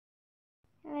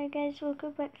Hello guys,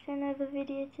 welcome back to another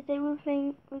video. Today we're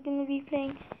gonna be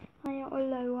playing Higher or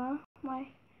Lower.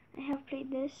 I have played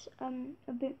this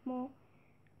a bit more.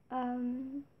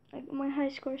 Like my high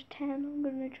score is 10. I'm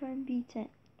gonna try and beat it.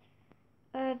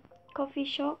 Coffee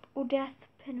shop or death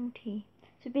penalty.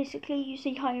 So basically you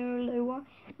say higher or lower,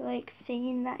 like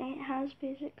thing that it has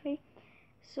basically.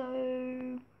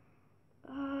 So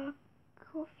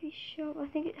coffee shop, I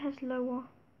think it has lower.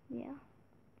 Yeah.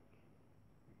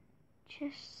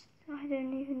 I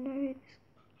don't even know who this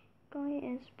guy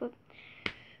is, but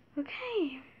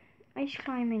okay. Ice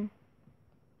climbing.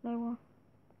 Lower.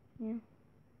 Yeah.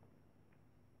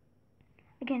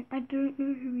 Again, I don't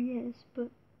know who he is,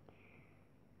 but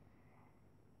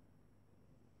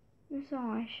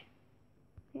massage.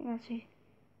 I think that's it.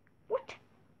 What?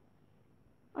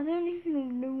 I don't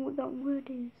even know what that word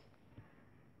is.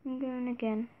 I'm going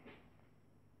again.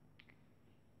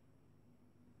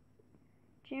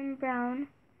 Jim Brown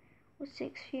was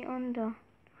 6 feet under.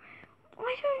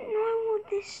 I don't know what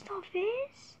this stuff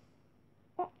is.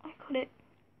 Oh, I got it.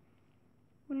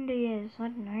 Wonder is. I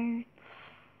don't know.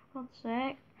 God's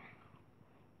sake.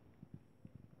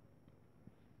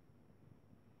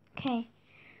 Okay.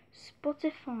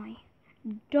 Spotify.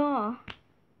 Duh.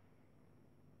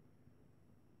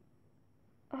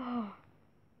 Oh.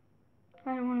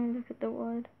 I don't want to look at the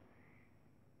word.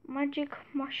 Magic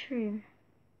mushroom.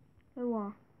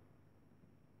 Lower.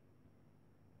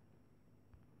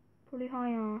 Probably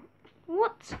higher.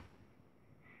 What?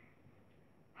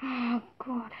 Oh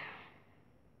god.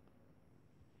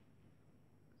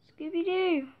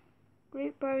 Scooby-Doo.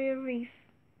 Great Barrier Reef.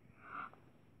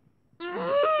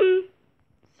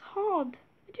 It's hard.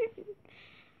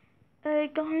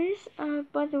 Guys,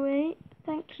 by the way,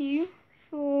 thank you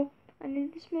for, I know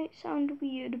this might sound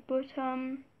weird, but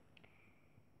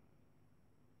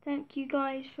thank you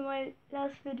guys for my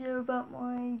last video about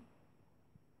my,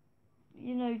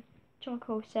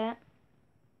 charcoal set.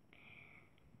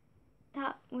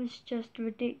 That was just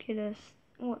ridiculous.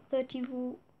 What,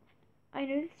 34, I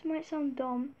know this might sound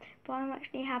dumb, but I'm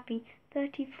actually happy.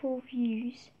 34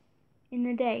 views in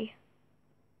a day.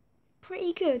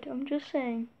 Pretty good, I'm just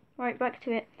saying. Right, back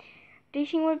to it.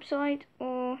 Dating website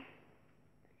or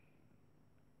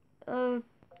don't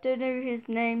know his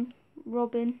name,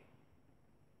 Robin.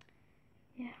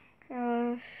 Yeah.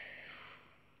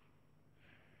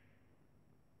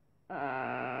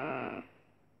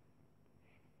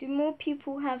 Do more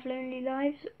people have lonely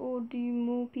lives, or do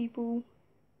more people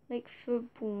like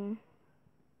football?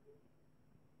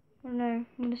 I don't know.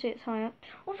 I'm gonna say it's higher.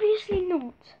 Obviously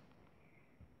not.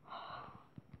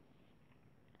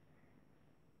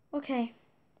 Okay.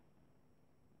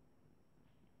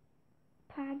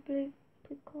 Pablo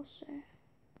Picasso.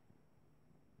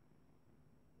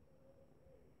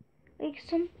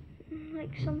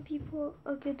 Some people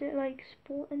are good at like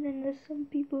sport, and then there's some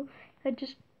people that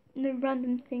just know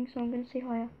random things. So I'm gonna say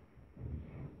higher.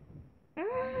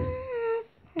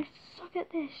 I suck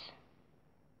at this.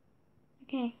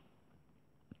 Okay.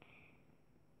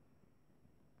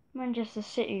 Manchester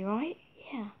City, right?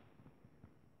 Yeah.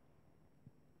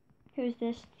 Who's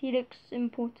this? He looks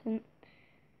important.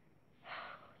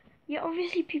 Yeah,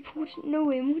 obviously people wouldn't know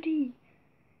him, would he?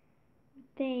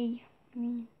 I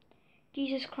mean,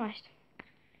 Jesus Christ.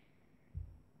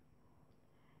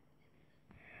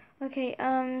 Okay,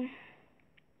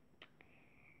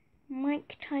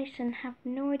 Mike Tyson, have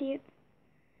no idea.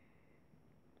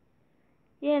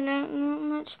 Yeah, not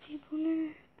much people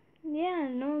know. Yeah,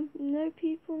 no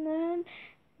people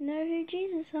know who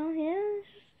Jesus are. Yeah,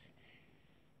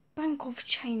 Bank of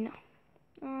China,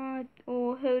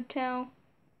 or Hotel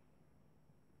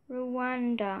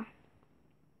Rwanda.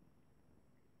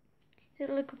 Is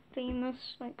it like a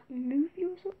famous like movie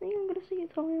or something? I'm gonna say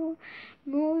it's higher.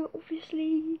 No,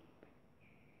 obviously.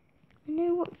 I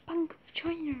know what Bank of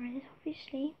China is,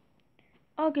 obviously.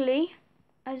 Ugly,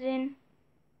 as in.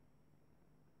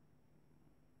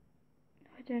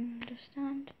 I don't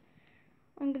understand.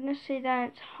 I'm gonna say that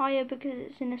it's higher because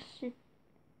it's in a city.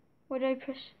 What do I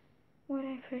press? What do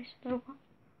I press? Lower.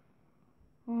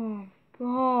 Oh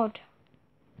god.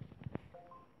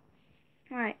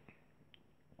 Right.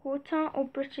 Qatar or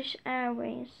British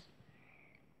Airways?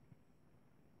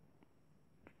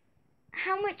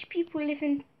 How much people live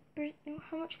in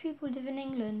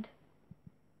England?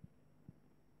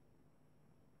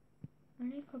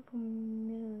 Only a couple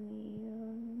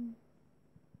million.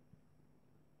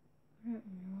 I don't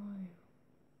know.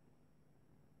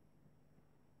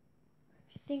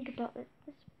 If you think about it,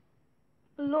 there's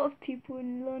a lot of people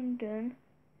in London.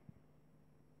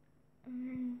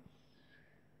 And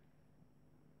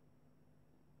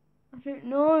I don't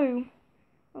know.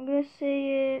 I'm gonna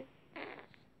say it.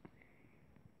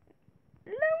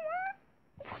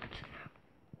 What?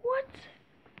 What?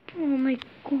 Oh my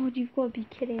god, you've got to be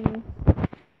kidding me.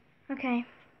 Okay.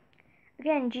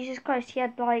 Again, Jesus Christ, he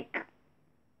had like,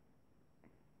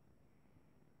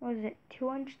 what is it,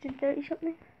 230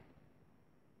 something?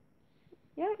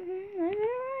 Yep,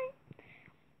 right.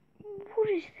 What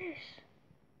is this?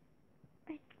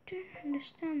 I don't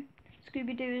understand.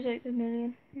 Scooby-Doo is like a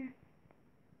million, yeah.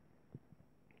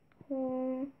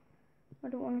 Oh, I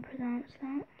don't want to pronounce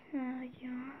that.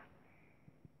 Yeah.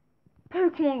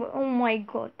 Pokemon Go, oh my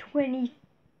god, 20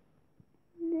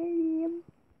 million.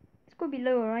 It's got to be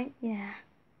lower, right? Yeah.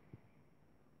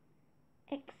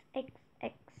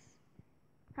 XXX.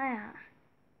 Ah.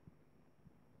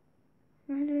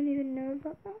 I don't even know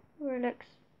about that. Rolex.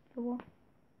 The what?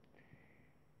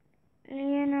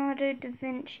 Leonardo da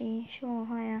Vinci. Sure,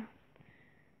 higher.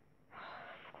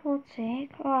 For God's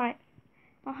sake. Alright.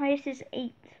 Our highest is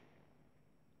 8.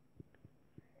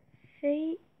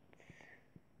 Fate.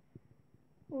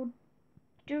 Or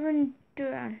Duran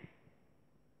Duran.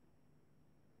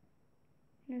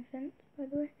 No offense, by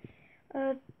the way.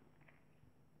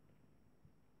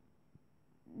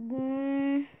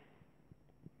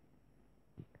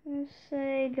 Let's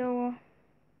say lower.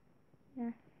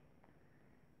 Yeah.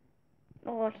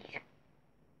 Oh,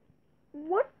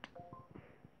 what?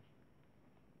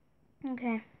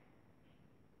 Okay.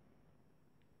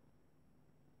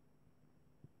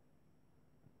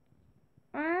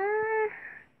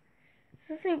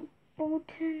 Let's say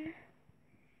Bolton.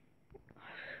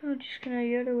 I'm just gonna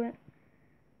YOLO it.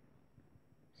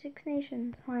 6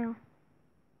 Nations, higher.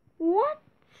 What?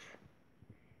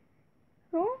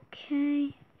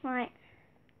 Okay. Right.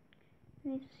 I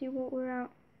need to see what we're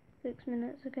at. 6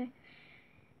 minutes, okay.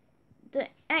 The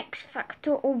X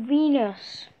Factor of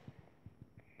Venus.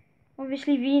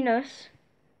 Obviously Venus.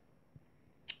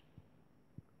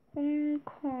 Hong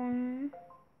Kong.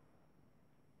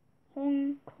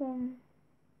 Hong Kong.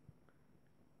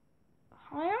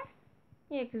 Higher?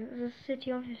 Yeah, because it's a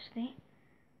city, obviously.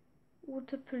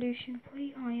 Water pollution,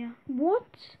 way higher.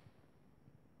 What?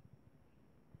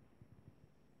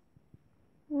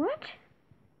 What?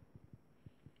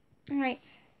 Right.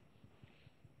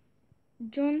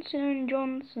 Johnson &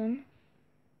 Johnson.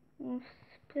 Will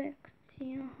split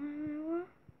the higher.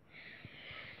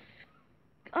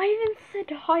 I even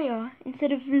said higher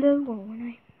instead of lower when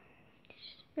I...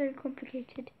 It's very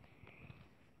complicated.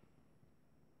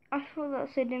 I thought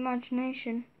that said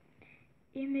imagination.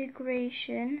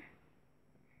 Immigration.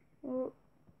 Well,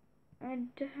 I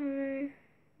don't...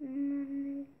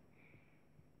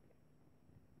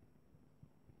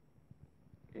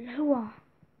 Lower.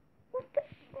 What the...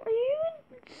 Are you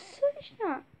search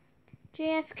that?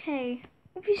 JFK.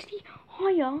 Obviously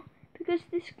higher because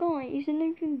this guy isn't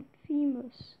even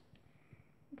famous.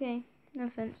 Okay, no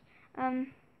offense.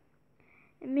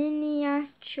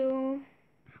 Miniature.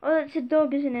 Oh, that's a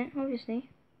dog, isn't it? Obviously.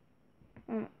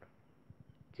 Oh,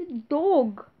 it's a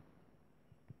dog.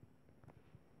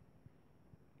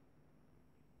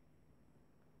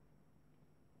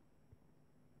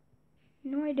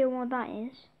 No idea what that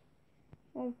is.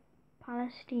 Oh,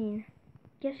 Palestine.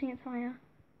 Guessing it's higher.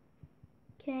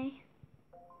 Okay.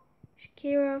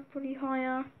 Shakira, probably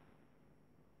higher.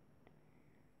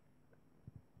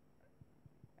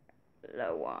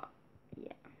 Lower.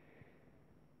 Yeah.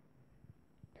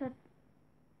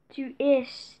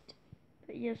 Tattooist.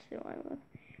 But yes, still I will.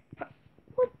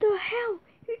 What the hell?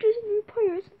 Who doesn't know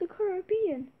Pirates of the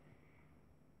Caribbean?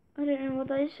 I don't know what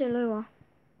that is, so lower.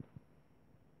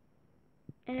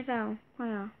 NFL,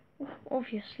 higher.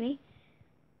 Obviously.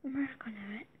 America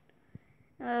know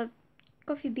it.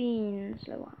 Coffee beans,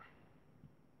 lower.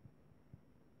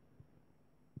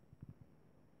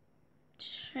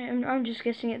 I'm just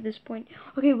guessing at this point.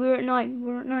 Okay, we're at 9.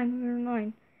 We're at 9. We're at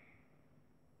 9.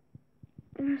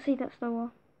 I'm gonna say that's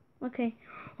lower. Okay.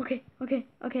 Okay. Okay.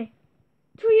 Okay.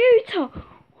 Toyota!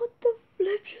 What the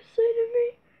flip you say to me?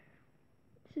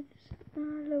 Is it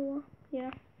lower?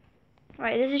 Yeah.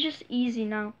 Alright, this is just easy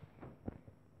now.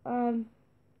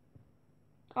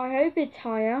 I hope it's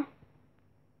higher.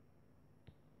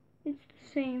 It's the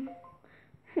same.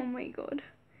 Oh my god.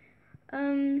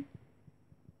 I'm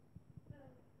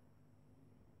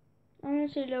gonna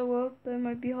say lower, but it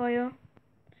might be higher.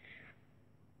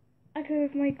 I go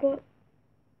with my gut.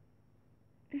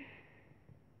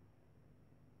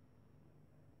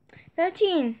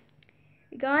 13.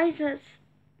 Guys, that's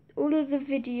all of the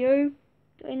video.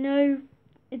 I know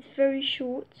it's very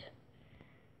short.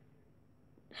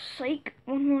 Psych,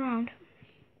 one more round.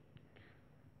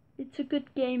 It's a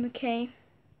good game, okay?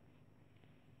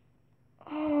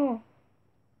 Oh,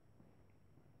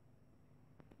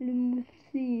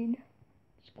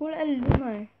 call it a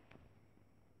limo.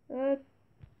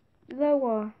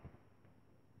 Lower.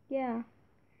 Yeah.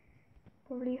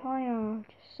 Probably higher.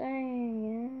 Just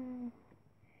saying,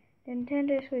 yeah.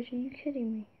 Nintendo Switch, are you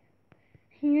kidding me?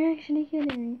 Are you actually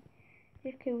kidding me?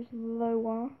 If it was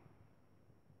lower.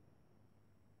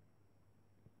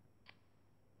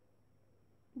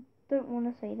 Don't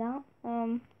want to say that.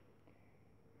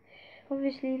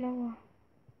 Obviously lower.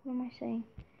 What am I saying?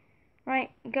 Right,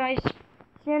 guys, it's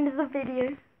the end of the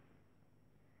video.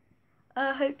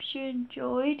 I hope you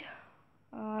enjoyed.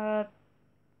 If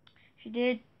you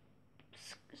did,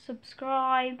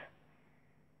 subscribe,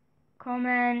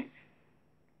 comment,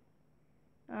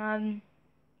 like,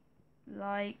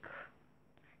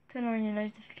 turn on your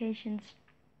notifications,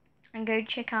 and go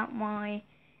check out my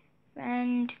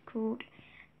friend called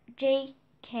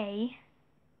JK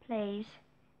Plays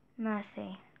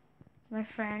Mercy. My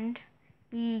friend.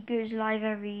 He goes live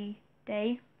every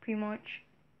day, pretty much.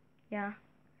 Yeah.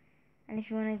 And if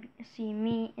you want to see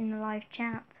me in the live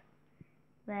chat,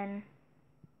 then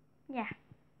yeah,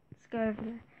 let's go over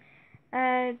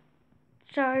there.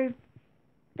 So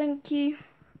thank you,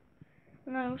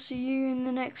 and I will see you in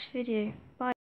the next video.